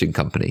and publishing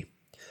company.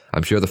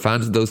 I'm sure the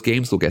fans of those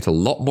games will get a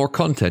lot more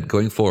content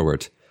going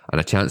forward,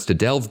 and a chance to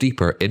delve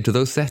deeper into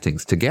those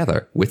settings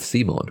together with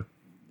Simon.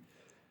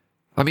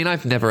 I mean,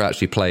 I've never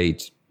actually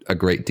played a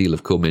great deal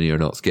of Cool Mini or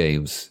Not's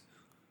games,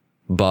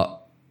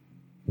 but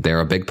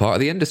they're a big part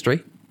of the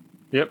industry.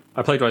 Yep,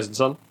 I played Rising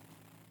Sun.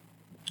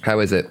 How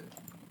is it?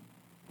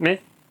 Meh.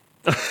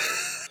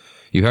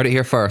 You heard it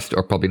here first,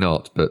 or probably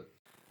not, but...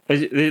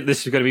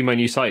 This is going to be my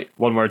new site.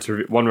 One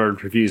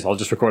word reviews. I'll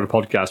just record a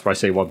podcast where I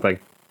say one thing.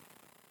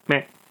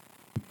 Meh.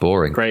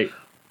 Boring. Great.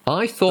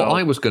 I thought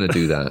I was going to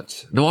do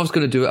that. No, I was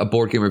going to do a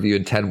board game review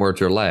in 10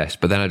 words or less,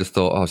 but then I just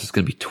thought, it's just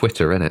going to be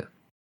Twitter, innit?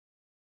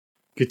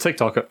 Good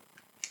TikTok it.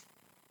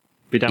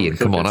 Be down Ian, with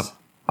come on.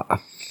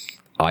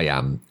 I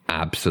am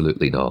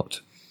absolutely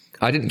not.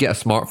 I didn't get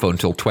a smartphone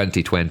till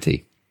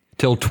 2020.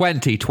 Till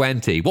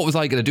 2020. What was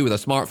I going to do with a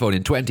smartphone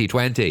in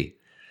 2020?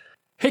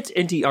 Hit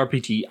indie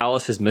RPG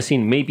Alice is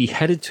Missing may be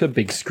headed to a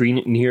big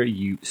screen near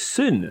you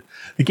soon.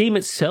 The game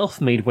itself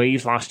made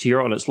waves last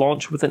year on its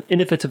launch with an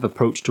innovative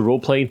approach to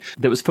role-playing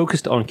that was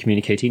focused on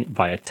communicating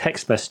via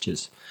text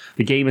messages.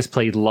 The game is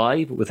played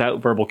live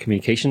without verbal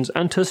communications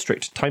and to a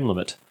strict time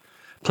limit.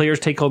 Players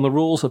take on the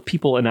roles of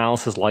people in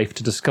Alice's life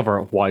to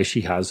discover why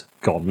she has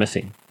gone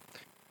missing.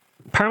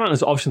 Paramount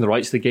has optioned the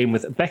rights to the game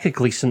with Becca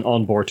Gleeson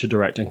on board to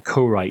direct and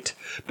co-write.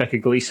 Becca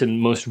Gleeson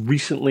most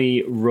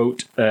recently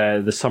wrote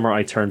The Summer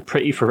I Turned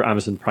Pretty for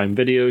Amazon Prime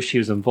Video. She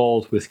was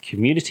involved with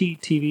Community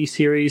TV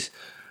series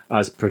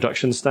as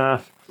production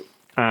staff,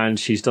 and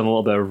she's done a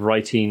little bit of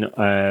writing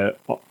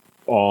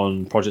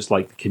on projects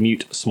like The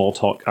Commute, Small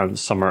Talk, and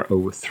Summer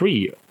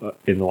 '03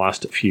 in the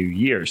last few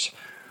years.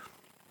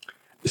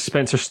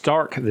 Spencer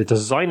Stark, the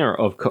designer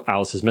of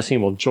Alice is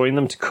Missing, will join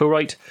them to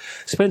co-write.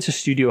 Spencer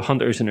Studio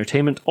Hunters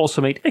Entertainment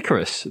also made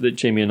Icarus, that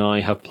Jamie and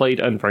I have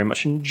played and very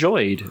much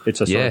enjoyed. It's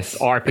a sort of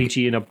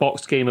RPG in a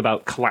boxed game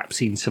about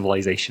collapsing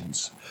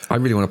civilizations. I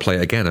really want to play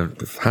it again.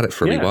 I've had it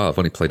for a wee while. I've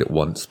only played it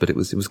once, but it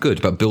was good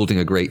about building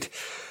a great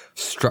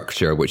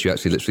structure, which you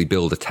actually literally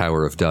build a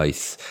tower of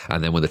dice,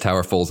 and then when the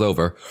tower falls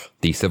over,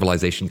 the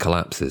civilization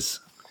collapses.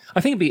 I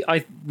think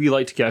I'd really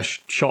like to get a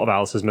shot of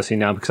Alice is Missing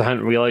now, because I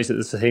hadn't realised that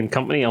it's the same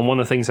company, and one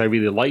of the things I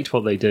really liked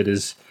what they did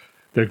is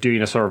they're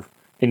doing a sort of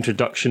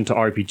introduction to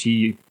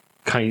RPG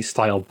kind of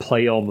style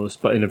play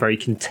almost, but in a very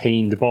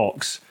contained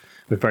box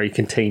with very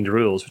contained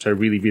rules, which I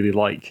really, really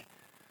like.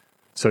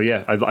 So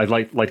yeah, I'd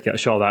like to get a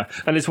shot of that.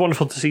 And it's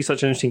wonderful to see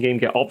such an interesting game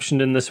get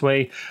optioned in this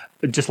way.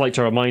 I'd just like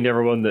to remind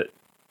everyone that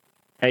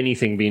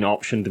anything being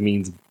optioned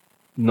means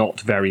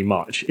not very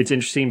much. It's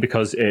interesting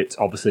because it's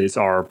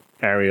our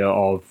area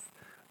of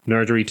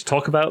nerdery to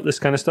talk about this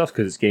kind of stuff,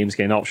 because it's games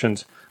getting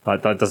optioned.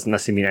 That doesn't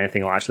necessarily mean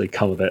anything will actually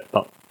come of it.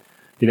 But,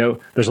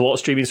 there's a lot of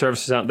streaming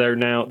services out there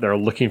now. They're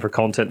looking for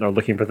content. They're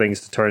looking for things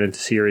to turn into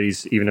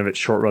series, even if it's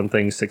short-run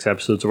things, 6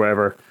 episodes or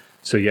whatever.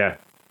 So yeah,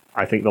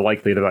 I think the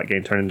likelihood of that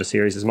game turning into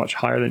series is much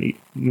higher than it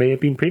may have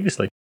been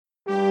previously.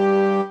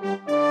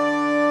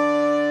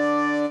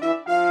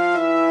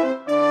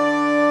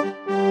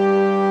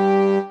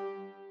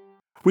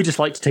 We'd just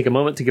like to take a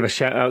moment to give a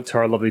shout out to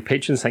our lovely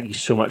patrons. Thank you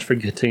so much for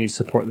continuing to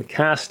support the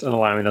cast and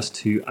allowing us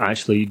to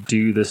actually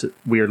do this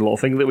weird little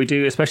thing that we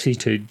do, especially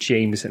to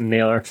James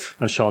Naylor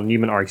and Sean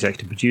Newman, our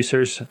executive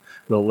producers.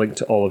 We'll link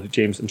to all of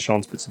James and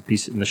Sean's bits and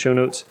pieces in the show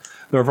notes.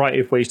 There are a variety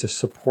of ways to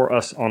support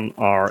us on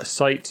our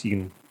site. You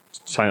can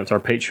sign up to our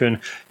Patreon.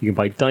 You can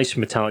buy dice from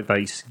Metallic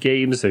Dice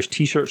Games. There's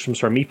t-shirts from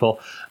Sir Meeple.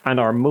 And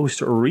our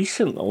most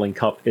recent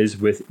link up is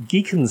with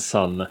Geek and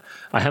Son.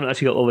 I haven't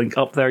actually got the link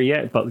up there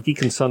yet, but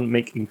Geek and Son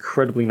make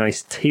incredibly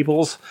nice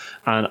tables,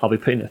 and I'll be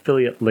putting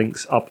affiliate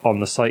links up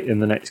on the site in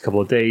the next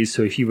couple of days.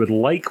 So if you would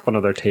like one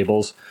of their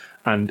tables,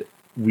 and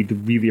we'd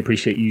really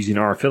appreciate using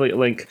our affiliate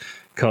link,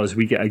 because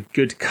we get a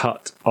good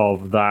cut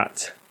of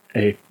that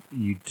if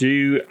you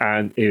do,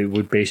 and it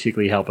would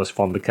basically help us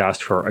fund the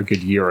cast for a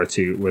good year or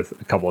two with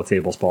a couple of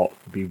table spots. It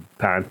would be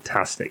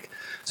fantastic.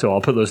 So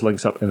I'll put those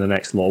links up in the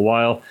next little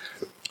while.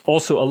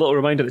 Also, a little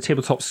reminder that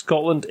Tabletop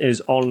Scotland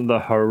is on the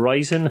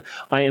horizon.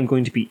 I am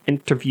going to be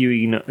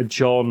interviewing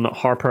John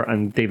Harper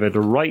and David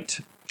Wright,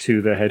 two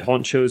of the head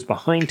honchos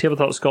behind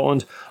Tabletop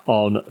Scotland,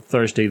 on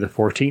Thursday the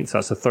 14th.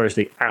 That's the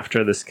Thursday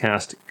after this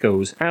cast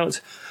goes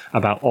out,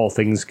 about all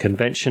things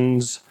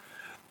conventions.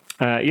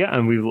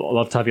 And we'd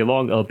love to have you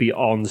along. It'll be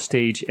on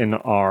stage in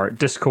our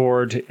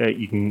Discord.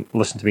 You can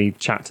listen to me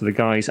chat to the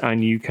guys,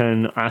 and you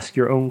can ask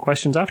your own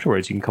questions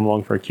afterwards. You can come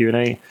along for a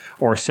Q&A,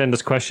 or send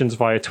us questions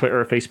via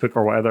Twitter, Facebook,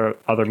 or whatever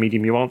other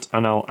medium you want,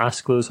 and I'll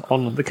ask those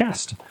on the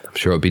cast. I'm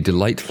sure it'll be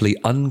delightfully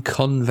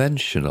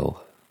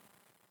unconventional.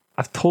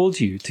 I've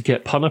told you to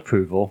get pun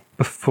approval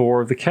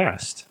before the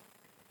cast.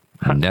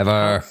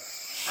 Never.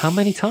 How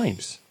many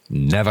times?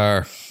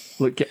 Never.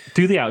 Look,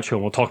 do the outro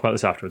and we'll talk about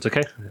this afterwards,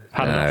 okay?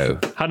 Had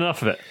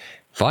enough of it.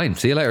 Fine.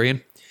 See you later,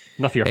 Ian.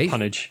 Enough of your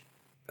punnage.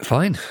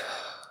 Fine.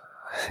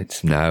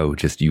 It's now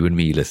just you and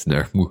me,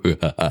 listener.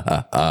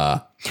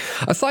 A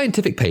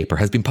scientific paper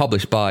has been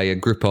published by a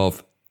group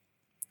of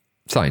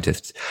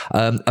scientists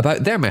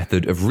about their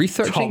method of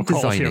researching,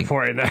 designing...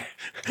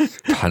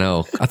 I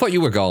know. I thought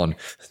you were gone.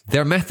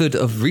 Their method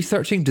of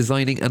researching,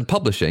 designing, and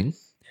publishing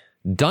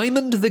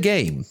Diamond the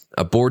Game,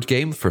 a board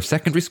game for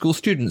secondary school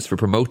students for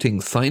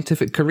promoting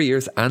scientific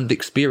careers and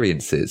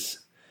experiences.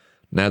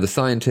 Now, the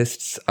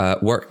scientists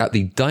work at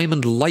the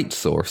Diamond Light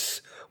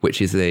Source,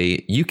 which is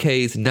a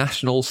UK's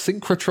national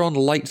synchrotron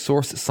light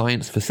source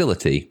science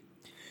facility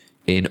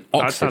in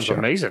Oxfordshire. That sounds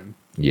amazing.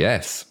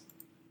 Yes.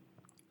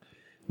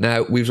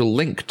 Now, we will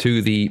link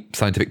to the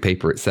scientific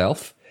paper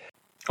itself.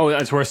 Oh,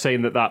 it's worth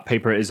saying that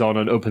paper is on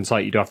an open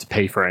site. You don't have to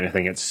pay for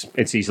anything.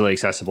 It's easily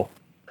accessible.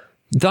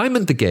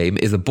 Diamond the Game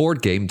is a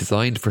board game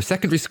designed for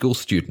secondary school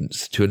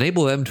students to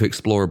enable them to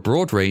explore a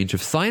broad range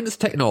of science,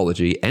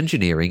 technology,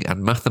 engineering,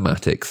 and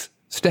mathematics,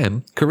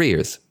 STEM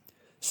careers,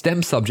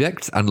 STEM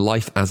subjects, and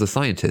life as a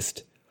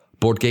scientist.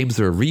 Board games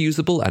are a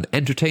reusable and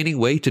entertaining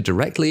way to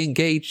directly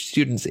engage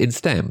students in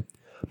STEM,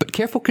 but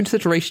careful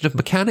consideration of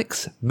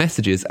mechanics,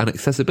 messages, and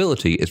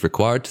accessibility is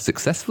required to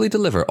successfully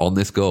deliver on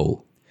this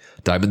goal.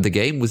 Diamond the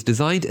Game was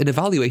designed and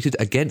evaluated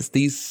against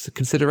these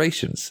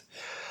considerations.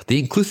 The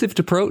inclusive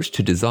approach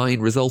to design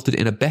resulted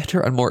in a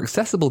better and more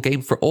accessible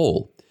game for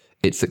all.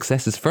 Its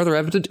success is further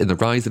evident in the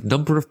rise of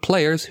number of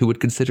players who would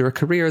consider a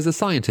career as a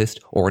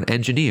scientist or an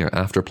engineer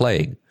after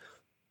playing.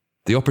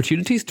 The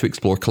opportunities to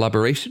explore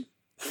collaboration,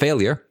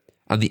 failure,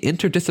 and the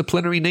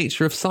interdisciplinary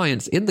nature of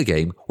science in the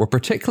game were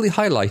particularly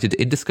highlighted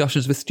in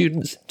discussions with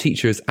students,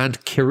 teachers,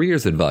 and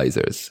careers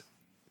advisors.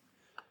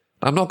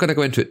 I'm not going to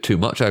go into it too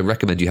much. I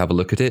recommend you have a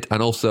look at it.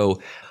 And also,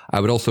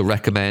 I would also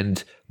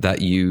recommend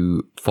that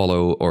you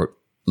follow or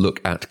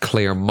look at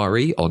Claire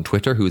Murray on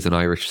Twitter, who is an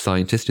Irish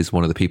scientist, is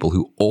one of the people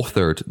who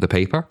authored the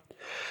paper.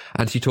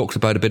 And she talks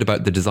about a bit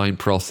about the design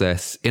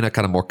process in a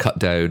kind of more cut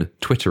down,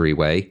 Twittery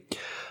way.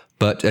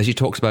 But as she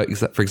talks about,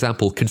 for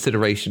example,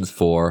 considerations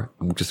for,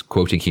 I'm just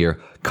quoting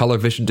here, color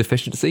vision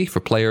deficiency for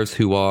players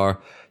who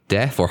are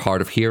deaf or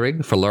hard of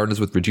hearing, for learners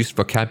with reduced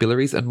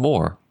vocabularies, and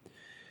more.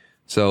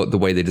 So the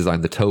way they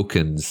design the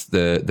tokens,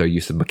 their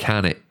use of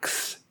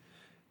mechanics.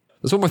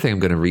 There's one more thing I'm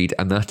going to read,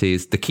 and that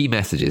is the key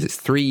messages. It's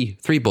three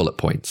bullet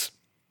points.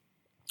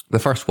 The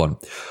first one,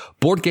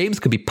 board games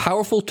can be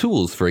powerful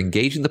tools for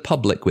engaging the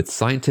public with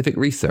scientific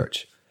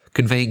research.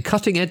 Conveying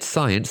cutting-edge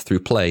science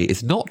through play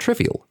is not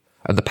trivial,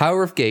 and the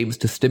power of games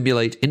to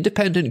stimulate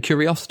independent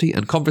curiosity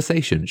and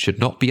conversation should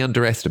not be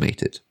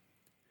underestimated.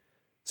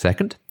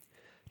 Second,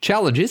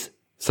 challenges,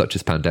 such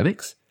as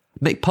pandemics,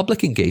 make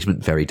public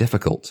engagement very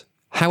difficult.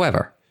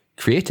 However,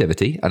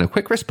 creativity and a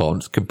quick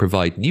response can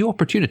provide new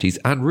opportunities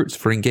and routes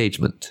for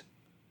engagement.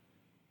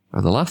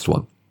 And the last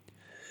one,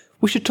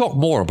 we should talk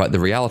more about the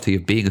reality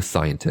of being a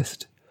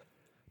scientist.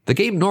 The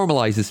game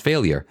normalizes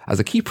failure as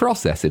a key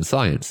process in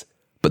science,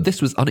 but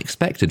this was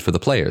unexpected for the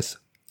players.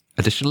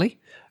 Additionally,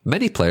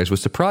 many players were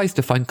surprised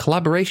to find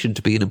collaboration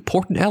to be an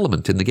important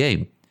element in the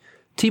game.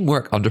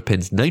 Teamwork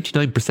underpins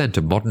 99%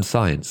 of modern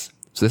science,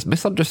 so this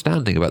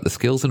misunderstanding about the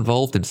skills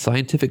involved in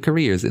scientific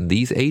careers in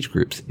these age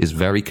groups is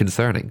very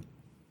concerning.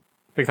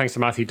 Big thanks to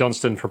Matthew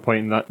Dunstan for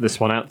pointing this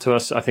one out to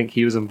us. I think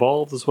he was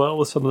involved as well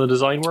with some of the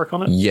design work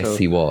on it. Yes, so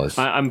he was.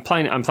 I'm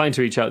planning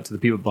to reach out to the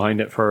people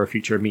behind it for a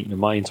future meeting of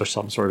minds or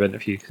some sort of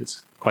interview, because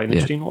it's quite an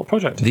interesting little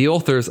project. The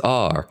authors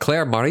are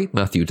Claire Murray,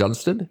 Matthew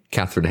Dunstan,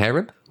 Catherine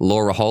Heron,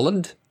 Laura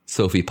Holland,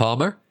 Sophie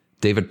Palmer,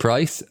 David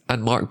Price,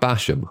 and Mark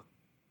Basham.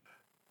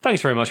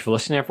 Thanks very much for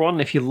listening,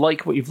 everyone. If you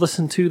like what you've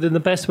listened to, then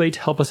the best way to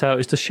help us out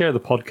is to share the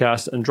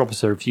podcast and drop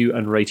us a review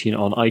and rating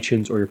on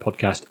iTunes or your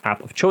podcast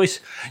app of choice.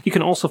 You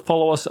can also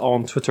follow us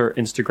on Twitter,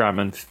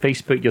 Instagram, and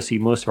Facebook. You'll see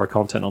most of our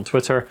content on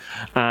Twitter.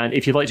 And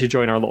if you'd like to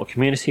join our little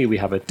community, we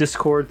have a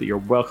Discord that you're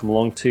welcome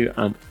along to.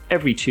 And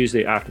every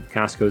Tuesday after the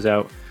cast goes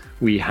out,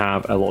 we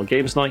have a little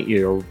games night.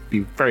 You'll be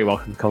very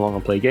welcome to come along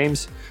and play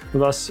games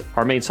with us.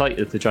 Our main site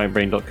is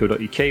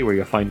thegiantbrain.co.uk, where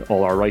you'll find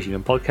all our writing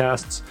and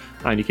podcasts.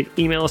 And you can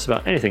email us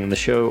about anything in the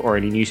show, or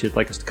any news you'd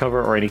like us to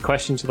cover, or any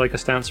questions you'd like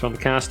us to answer on the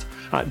cast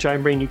at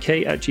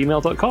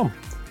giantbrainuk@gmail.com.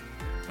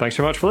 Thanks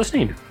very much for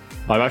listening.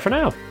 Bye bye for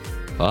now.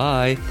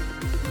 Bye.